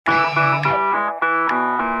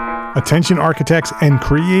Attention architects and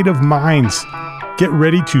creative minds, get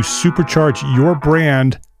ready to supercharge your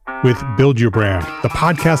brand with Build Your Brand, the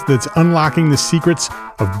podcast that's unlocking the secrets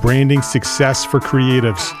of branding success for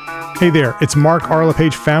creatives. Hey there, it's Mark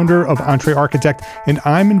Arlepage, founder of Entre Architect, and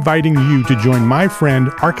I'm inviting you to join my friend,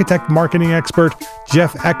 architect marketing expert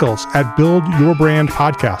Jeff Eccles at Build Your Brand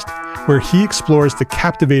podcast, where he explores the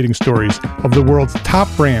captivating stories of the world's top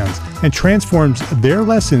brands and transforms their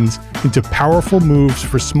lessons into powerful moves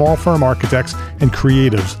for small firm architects and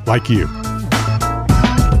creatives like you.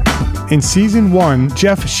 In Season 1,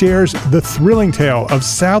 Jeff shares the thrilling tale of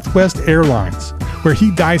Southwest Airlines, where he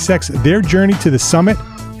dissects their journey to the summit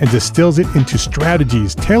and distills it into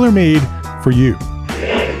strategies tailor-made for you.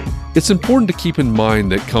 It's important to keep in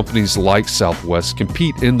mind that companies like Southwest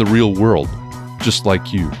compete in the real world, just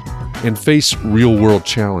like you, and face real-world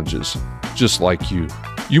challenges, just like you.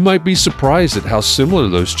 You might be surprised at how similar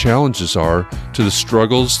those challenges are to the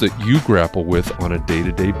struggles that you grapple with on a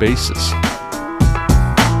day-to-day basis.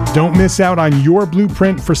 Don't miss out on your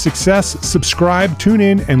blueprint for success. Subscribe, tune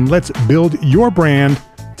in, and let's build your brand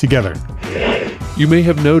together. You may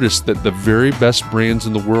have noticed that the very best brands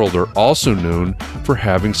in the world are also known for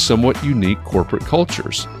having somewhat unique corporate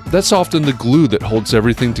cultures. That's often the glue that holds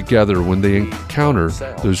everything together when they encounter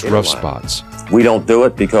those rough spots. We don't do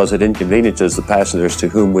it because it inconveniences the passengers to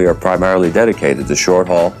whom we are primarily dedicated, the short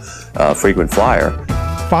haul, frequent flyer.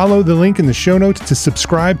 Follow the link in the show notes to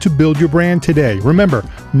subscribe to Build Your Brand today. Remember,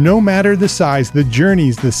 no matter the size, the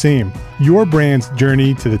journey's the same. Your brand's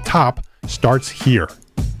journey to the top starts here.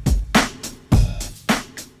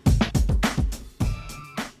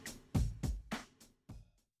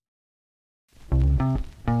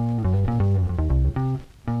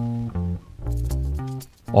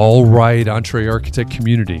 All right, Entre Architect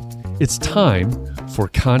community, it's time for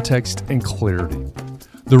context and clarity.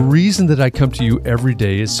 The reason that I come to you every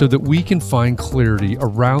day is so that we can find clarity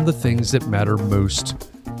around the things that matter most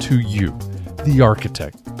to you, the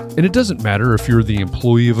architect. And it doesn't matter if you're the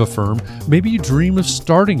employee of a firm. Maybe you dream of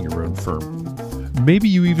starting your own firm. Maybe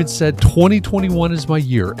you even said 2021 is my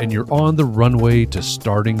year and you're on the runway to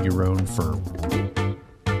starting your own firm.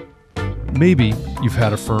 Maybe you've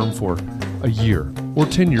had a firm for a year or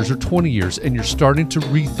 10 years or 20 years and you're starting to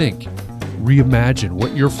rethink, reimagine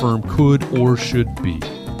what your firm could or should be.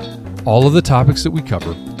 All of the topics that we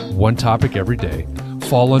cover, one topic every day,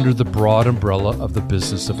 fall under the broad umbrella of the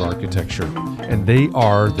business of architecture, and they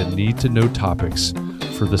are the need-to-know topics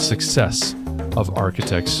for the success of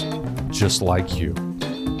architects just like you.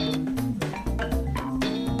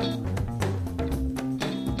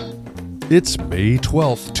 It's May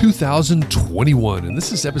 12th, 2021, and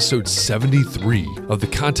this is episode 73 of the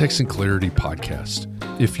Context and Clarity podcast.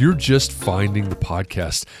 If you're just finding the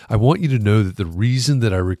podcast, I want you to know that the reason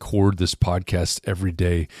that I record this podcast every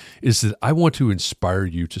day is that I want to inspire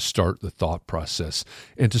you to start the thought process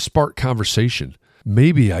and to spark conversation.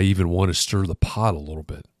 Maybe I even want to stir the pot a little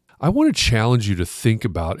bit. I want to challenge you to think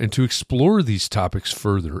about and to explore these topics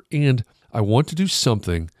further, and I want to do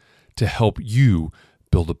something to help you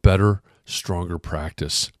build a better, stronger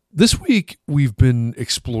practice. This week, we've been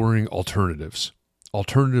exploring alternatives,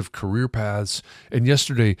 alternative career paths, and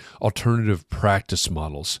yesterday, alternative practice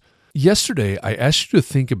models. Yesterday, I asked you to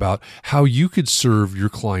think about how you could serve your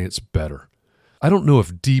clients better. I don't know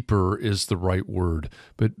if deeper is the right word,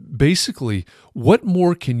 but basically, what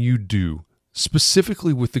more can you do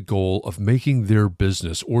specifically with the goal of making their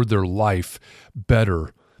business or their life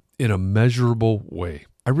better in a measurable way?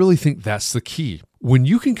 I really think that's the key. When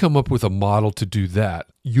you can come up with a model to do that,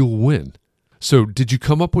 you'll win. So did you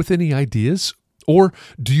come up with any ideas? Or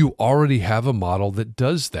do you already have a model that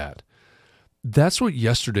does that? That's what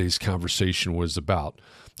yesterday's conversation was about.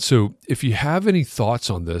 So if you have any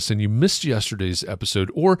thoughts on this and you missed yesterday's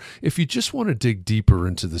episode, or if you just want to dig deeper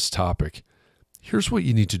into this topic, here's what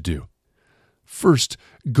you need to do. First,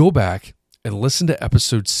 go back and listen to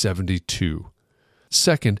episode 72.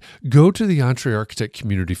 Second, go to the Entre Architect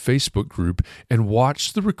Community Facebook group and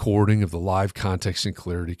watch the recording of the live Context and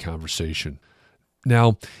Clarity conversation.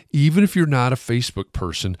 Now, even if you're not a Facebook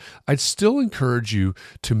person, I'd still encourage you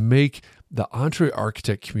to make the Entre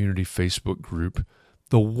Architect Community Facebook group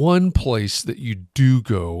the one place that you do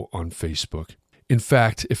go on Facebook. In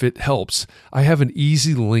fact, if it helps, I have an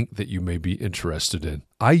easy link that you may be interested in.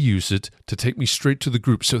 I use it to take me straight to the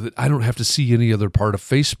group so that I don't have to see any other part of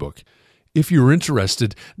Facebook. If you're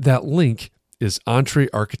interested, that link is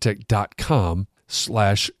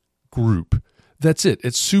entrearchitect.com/group. That's it.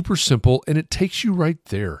 It's super simple and it takes you right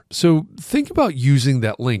there. So think about using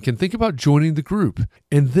that link and think about joining the group.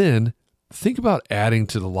 And then think about adding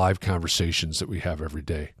to the live conversations that we have every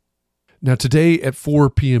day. Now, today at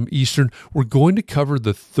 4 p.m. Eastern, we're going to cover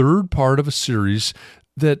the third part of a series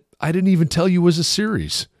that I didn't even tell you was a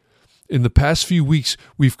series. In the past few weeks,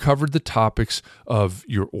 we've covered the topics of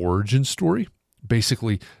your origin story,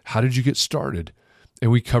 basically, how did you get started?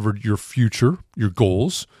 And we covered your future, your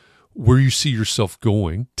goals, where you see yourself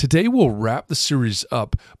going. Today, we'll wrap the series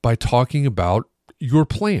up by talking about your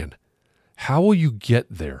plan. How will you get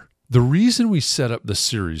there? The reason we set up the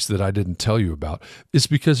series that I didn't tell you about is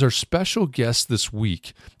because our special guest this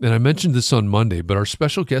week, and I mentioned this on Monday, but our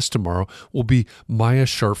special guest tomorrow will be Maya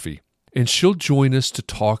Sharfy, and she'll join us to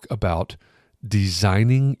talk about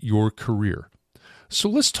designing your career. So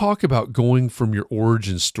let's talk about going from your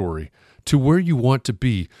origin story to where you want to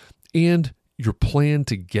be and your plan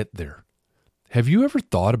to get there. Have you ever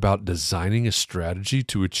thought about designing a strategy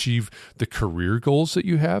to achieve the career goals that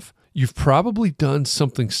you have? You've probably done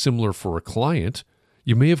something similar for a client.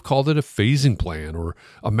 You may have called it a phasing plan or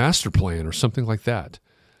a master plan or something like that.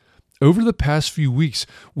 Over the past few weeks,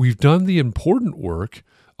 we've done the important work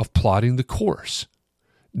of plotting the course.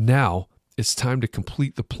 Now it's time to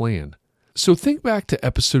complete the plan. So think back to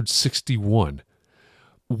episode 61.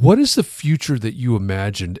 What is the future that you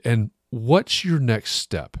imagined, and what's your next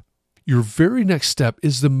step? Your very next step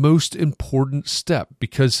is the most important step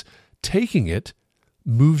because taking it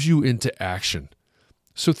moves you into action.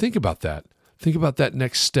 So think about that. Think about that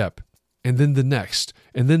next step, and then the next,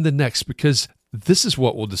 and then the next, because this is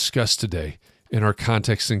what we'll discuss today in our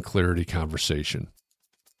Context and Clarity conversation.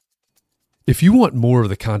 If you want more of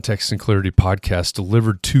the Context and Clarity podcast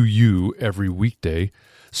delivered to you every weekday,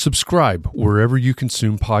 subscribe wherever you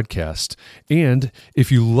consume podcasts. And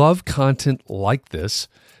if you love content like this,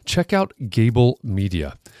 check out Gable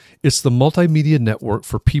Media. It's the multimedia network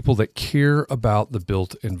for people that care about the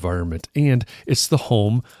built environment, and it's the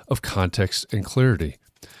home of Context and Clarity.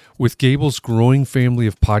 With Gable's growing family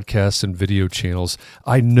of podcasts and video channels,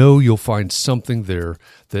 I know you'll find something there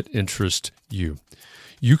that interests you.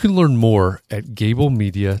 You can learn more at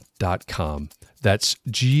gablemedia.com. That's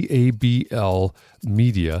GABL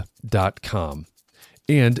media.com.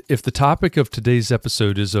 And if the topic of today's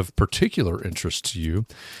episode is of particular interest to you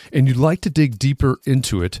and you'd like to dig deeper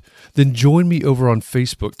into it, then join me over on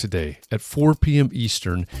Facebook today at 4 p.m.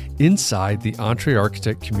 Eastern inside the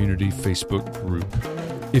EntreArchitect Community Facebook group.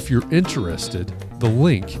 If you're interested, the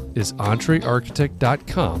link is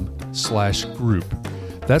entrearchitect.com/group.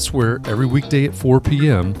 That's where every weekday at 4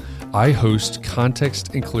 p.m. I host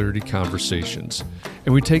Context and Clarity conversations.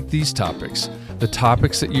 And we take these topics, the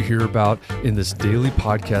topics that you hear about in this daily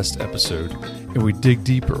podcast episode, and we dig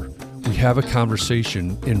deeper. We have a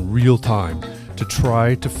conversation in real time to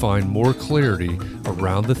try to find more clarity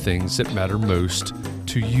around the things that matter most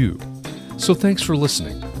to you. So thanks for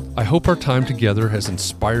listening. I hope our time together has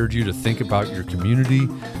inspired you to think about your community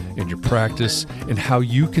and your practice and how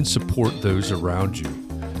you can support those around you.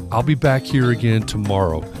 I'll be back here again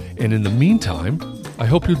tomorrow. And in the meantime, I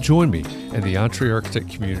hope you'll join me and the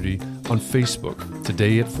EntreArchitect community on Facebook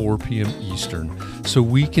today at 4 p.m. Eastern so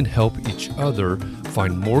we can help each other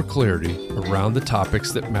find more clarity around the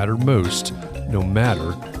topics that matter most, no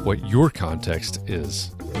matter what your context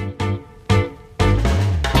is.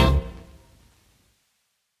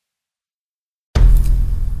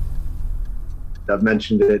 I've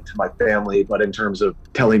mentioned it to my family, but in terms of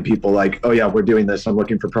telling people like, oh yeah, we're doing this, I'm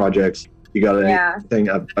looking for projects. You got anything?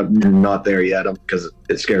 I'm not there yet because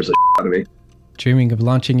it scares the out of me. Dreaming of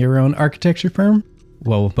launching your own architecture firm?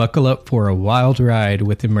 Well, buckle up for a wild ride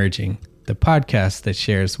with Emerging, the podcast that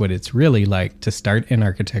shares what it's really like to start an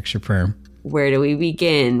architecture firm. Where do we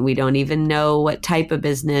begin? We don't even know what type of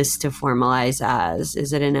business to formalize as.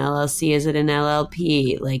 Is it an LLC? Is it an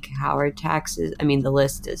LLP? Like, how are taxes? I mean, the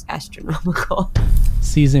list is astronomical.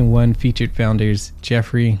 Season 1 featured founders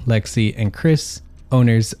Jeffrey, Lexi, and Chris,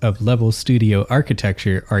 owners of Level Studio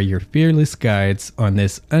Architecture, are your fearless guides on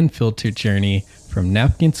this unfiltered journey from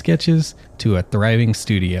napkin sketches to a thriving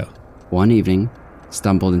studio. One evening,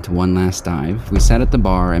 stumbled into one last dive, we sat at the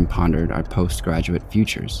bar and pondered our postgraduate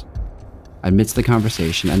futures. Amidst the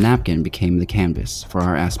conversation, a napkin became the canvas for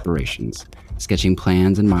our aspirations, sketching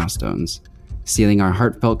plans and milestones, sealing our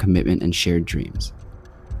heartfelt commitment and shared dreams.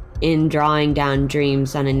 In drawing down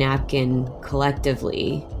dreams on a napkin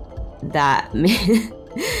collectively, that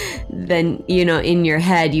then, you know, in your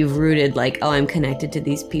head, you've rooted like, oh, I'm connected to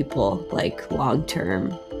these people, like long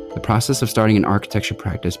term. The process of starting an architecture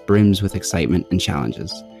practice brims with excitement and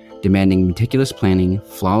challenges, demanding meticulous planning,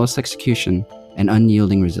 flawless execution, and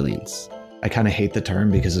unyielding resilience. I kind of hate the term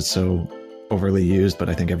because it's so overly used, but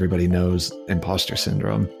I think everybody knows imposter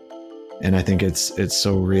syndrome. And I think it's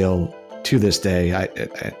so real to this day. I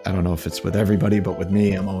don't know if it's with everybody, but with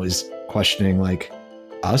me, I'm always questioning like,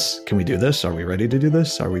 us? Can we do this? Are we ready to do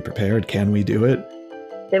this? Are we prepared? Can we do it?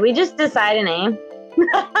 Did we just decide a name?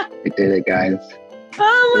 We did it, guys.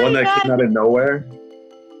 Oh my One that God. came out of nowhere.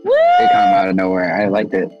 Woo! It came out of nowhere. I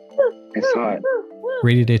liked it. I saw it.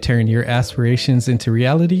 Ready to turn your aspirations into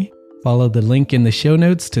reality? Follow the link in the show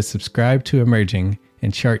notes to subscribe to Emerging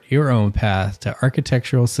and chart your own path to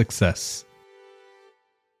architectural success.